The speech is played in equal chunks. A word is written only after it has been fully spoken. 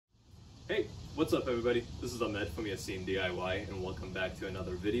Hey, what's up everybody? This is Ahmed from Yasim DIY and welcome back to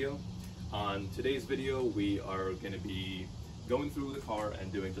another video. On today's video, we are going to be going through the car and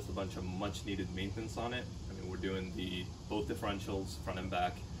doing just a bunch of much needed maintenance on it. I mean, we're doing both differentials, front and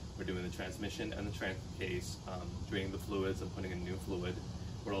back. We're doing the transmission and the transfer case, draining the fluids and putting in new fluid.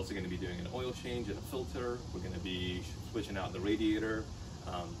 We're also going to be doing an oil change and a filter. We're going to be switching out the radiator,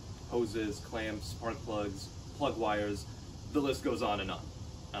 hoses, clamps, spark plugs, plug wires. The list goes on and on.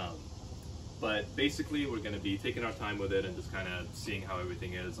 But basically, we're going to be taking our time with it and just kind of seeing how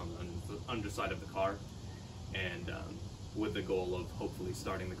everything is on the underside of the car, and with the goal of hopefully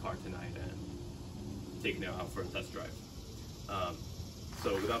starting the car tonight and taking it out for a test drive.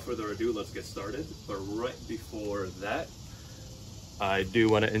 So without further ado, let's get started. But right before that, I do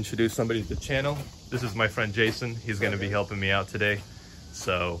want to introduce somebody to the channel. This is my friend Jason. He's going to be helping me out today.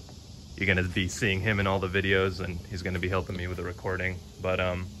 So you're going to be seeing him in all the videos, and he's going to be helping me with the recording. But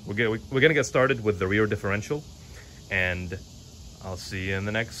we're going to get started with the rear differential, and I'll see you in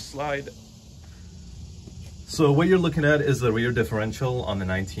the next slide. So what you're looking at is the rear differential on the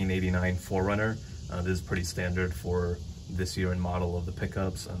 1989 4Runner. This is pretty standard for this year and model of the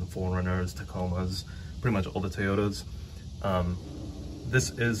pickups and the 4Runners, Tacomas, pretty much all the Toyotas.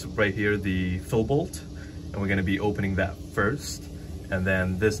 This is right here the fill bolt, and we're going to be opening that first. And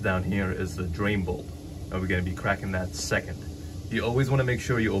then this down here is the drain bolt, and we're going to be cracking that second. You always want to make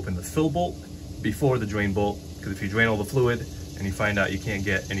sure you open the fill bolt before the drain bolt, because if you drain all the fluid and you find out you can't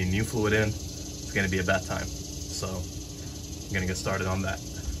get any new fluid in, it's going to be a bad time. So I'm going to get started on that.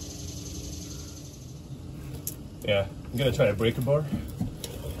 Yeah, I'm going to try a breaker bar.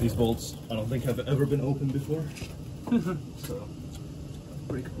 These bolts I don't think have ever been opened before. So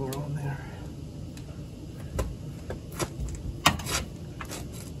breaker bar on there.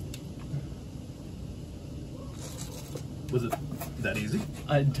 Was it that easy?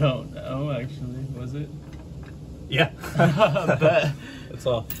 I don't know, actually. Was it? Yeah. I bet. It's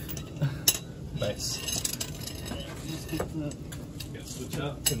off. Nice. Let's get the... Gotta switch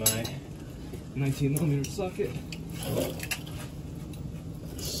out to my 19mm socket.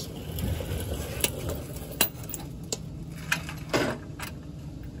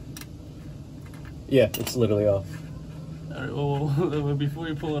 Yeah, it's literally off. All right, well, before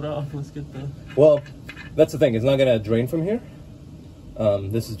you pull it off, let's get the... Well, that's the thing, it's not gonna drain from here.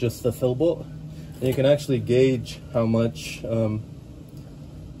 This is just the fill bolt. And you can actually gauge how much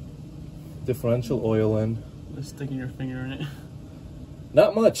differential oil in. Just sticking your finger in it.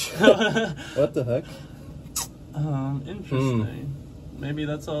 Not much. What the heck? Interesting. Maybe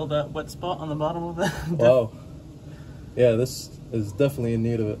that's all that wet spot on the bottom of that. Wow. Yeah, this is definitely in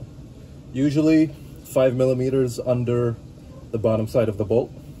need of it. Usually 5mm under the bottom side of the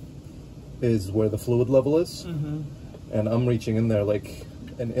bolt is where the fluid level is. And I'm reaching in there like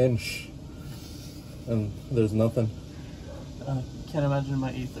an inch and there's nothing. Can't imagine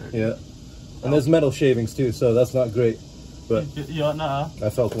my E30. Yeah. And there's metal shavings too, so that's not great. But yeah, nah. I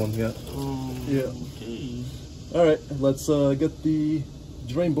felt one, yeah. Ooh, yeah. Okay. Alright, let's get the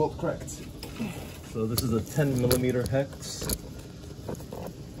drain bolt cracked. So this is a 10mm hex.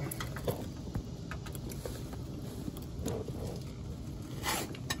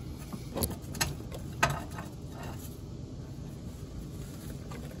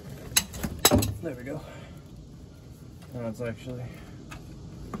 There we go. Now it's actually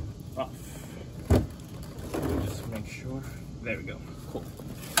off. Just make sure. There we go. Cool.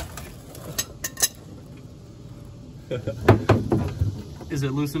 Is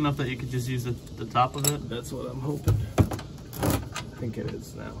it loose enough that you could just use the top of it? That's what I'm hoping. I think it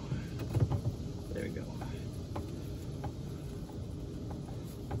is now. There we go.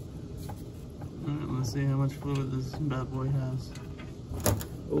 Alright, let's see how much fluid this bad boy has.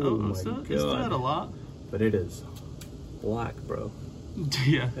 Oh my it's god. It's not a lot. But it is black, bro.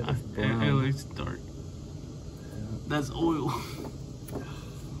 Yeah, it looks dark. Yeah. That's oil.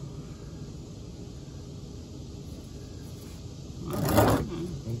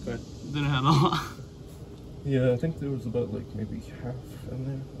 Okay. Didn't have a lot. Yeah, I think there was about like maybe half in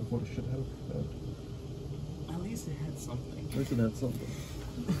there of what it should have had. At least it had something. At least it had something.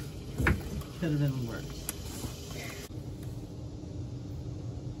 Could have been worse.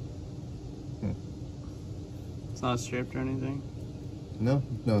 It's not stripped or anything? No,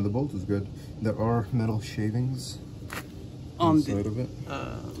 the bolt is good. There are metal shavings inside of it.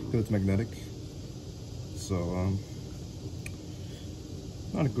 But it's magnetic. So,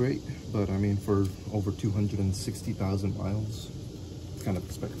 not great, but I mean, for over 260,000 miles, it's kind of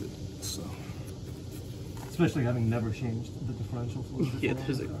expected, so. Especially having never changed the differential fluid. Yeah,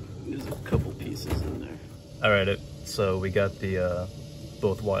 there's a couple pieces in there. All right, so we got the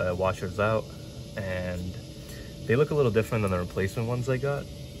both washers out, and they look a little different than the replacement ones I got.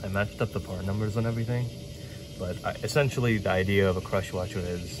 I matched up the part numbers and everything, but essentially the idea of a crush washer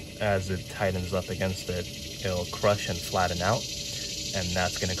is as it tightens up against it, it'll crush and flatten out, and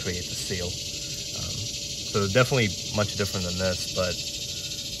that's going to create the seal. So definitely much different than this, but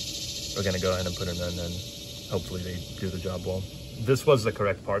we're going to go ahead and put them in, and hopefully they do the job well. This was the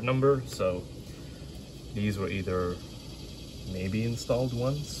correct part number, so these were either maybe installed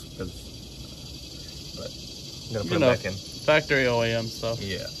once, but I'm going to put them back in. Factory OEM stuff.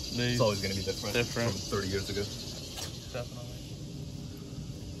 Yeah, it's always going to be different from 30 years ago. Definitely.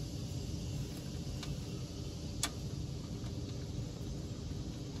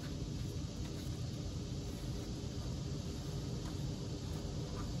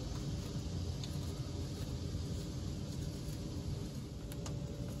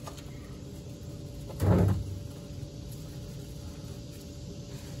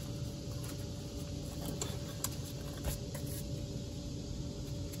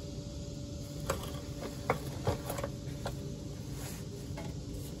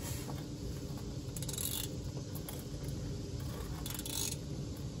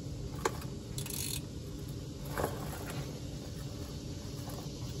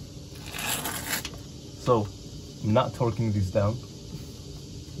 So, I'm not torquing these down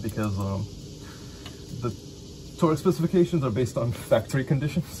because the torque specifications are based on factory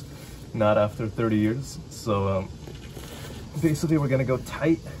conditions, not after 30 years. So basically we're gonna go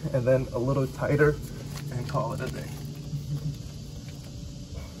tight and then a little tighter and call it a day.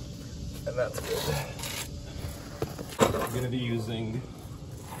 And that's good. I'm gonna be using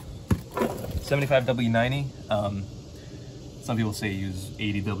 75W90. Some people say use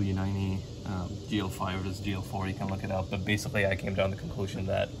 80W90. GL-5 or this GL-4, you can look it up, but basically I came down to the conclusion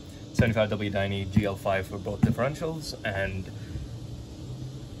that 75W90, GL-5 for both differentials, and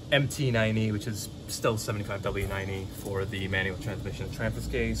MT90, which is still 75W90 for the manual transmission transfer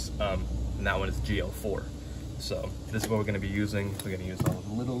case, and that one is GL-4. So this is what we're going to be using. We're going to use a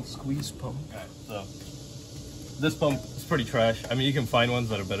little squeeze pump. Alright, so this pump is pretty trash. I mean, you can find ones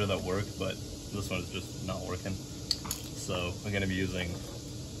that are better that work, but this one is just not working. So we're going to be using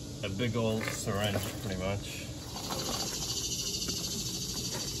a big old syringe, pretty much.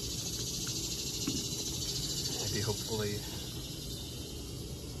 Maybe, hopefully,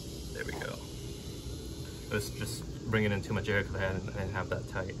 there we go. I was just bringing in too much air because I didn't have that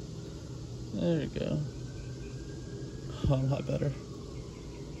tight. There you go. Oh, a lot better.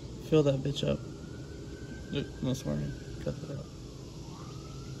 Fill that bitch up. No swearing. Cut it out.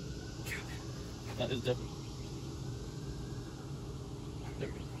 That is different.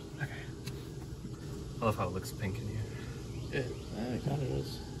 I love how it looks pink in here. Yeah, it kind of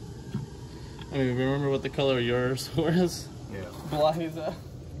is. I mean, remember what the color of yours was? Yeah. Blazer.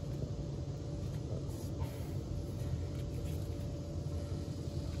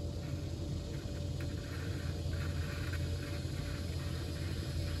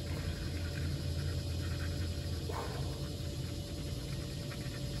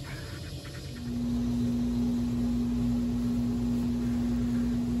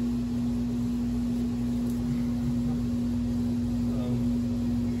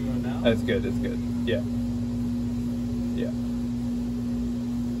 It's good, it's good. Yeah. Yeah.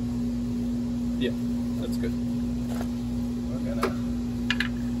 Yeah, that's good. We're gonna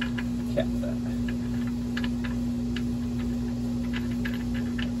cap that.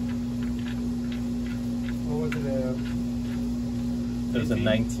 What was it? There's a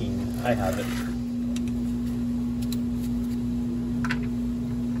 19. I have it.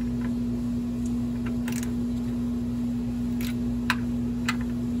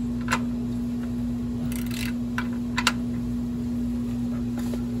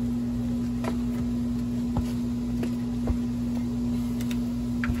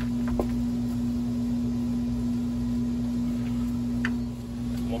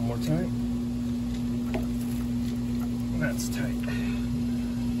 One more time. That's tight.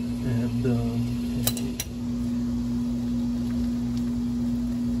 And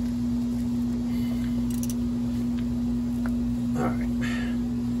all right.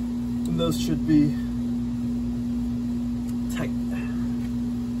 And those should be tight.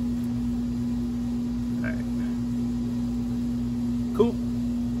 All right. Cool.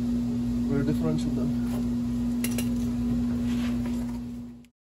 We're differential done.